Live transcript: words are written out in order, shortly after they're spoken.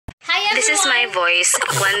This is my voice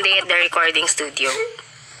one day at the recording studio.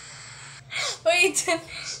 Wait.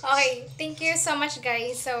 Okay, thank you so much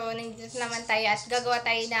guys. So, nandito naman tayo at gagawa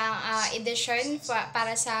tayo ng edition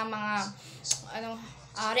para sa mga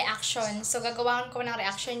reaction. So, gagawan ko ng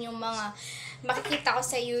reaction yung mga makikita ko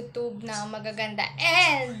sa YouTube na magaganda.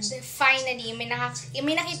 And, finally, may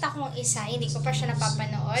nakita kong isa. Hindi ko pa siya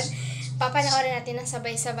napapanood. Papanoorin natin ng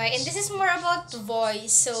sabay-sabay. And this is more about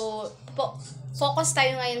voice. So, focus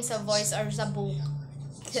tayo ngayon sa voice or sa vocal.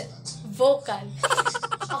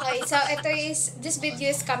 Okay, so this video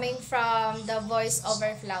is coming from the Voice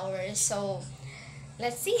Over Flowers. So,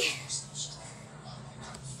 let's see.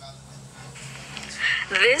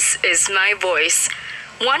 This is my voice.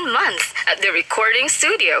 1 month at the recording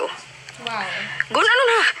studio. Wow. Ano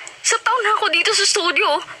na? Sa taon na ako dito sa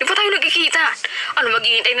studio. Di pa tayo nagkikita. Ano,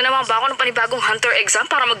 maghihintay na naman ba ako ng panibagong hunter exam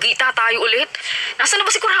para magkita tayo ulit? Nasaan na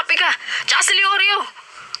ba si Grabi ka? Tsaka si Leorio?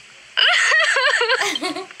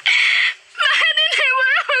 Bakit hindi mo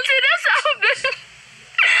naman sinasabi?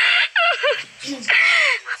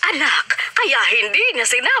 Anak, kaya hindi niya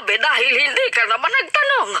sinabi dahil hindi ka naman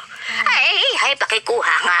nagtanong. Ay,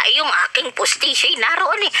 pakikuha nga yung aking postisay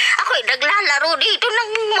naroon eh. Ako'y naglalaro dito ng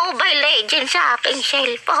Mobile Legends sa aking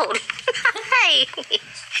cellphone. Ay.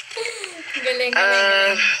 Galing.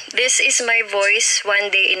 This is my voice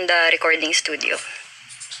one day in the recording studio.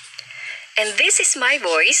 And this is my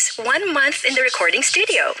voice 1 month in the recording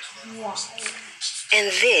studio. Wow. And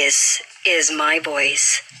this is my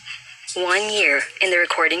voice 1 year in the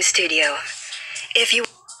recording studio. If you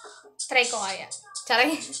Try ko kaya.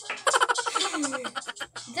 Charing.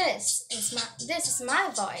 This is my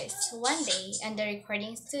voice 1 day in the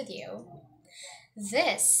recording studio.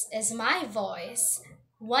 This is my voice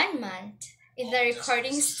 1 month in the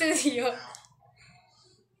recording studio.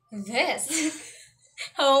 This.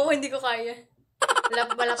 Hindi ko kaya.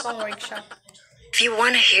 Wala pang workshop. If you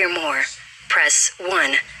want to hear more, press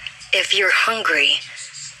 1. If you're hungry,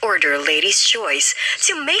 order Lady's Choice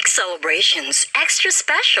to make celebrations extra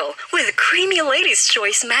special with creamy Lady's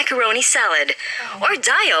Choice macaroni salad. Or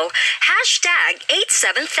dial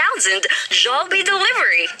 #87000 Jollibee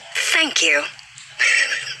Delivery. Thank you.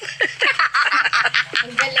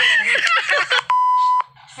 Ang galing.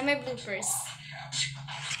 Ay, may bloopers.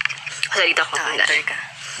 Salita ko. Ka.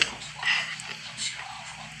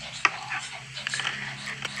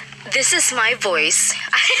 This is my voice.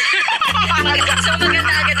 So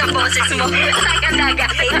maganda agad ang boses mo.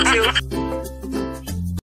 Agad-agad. Thank you.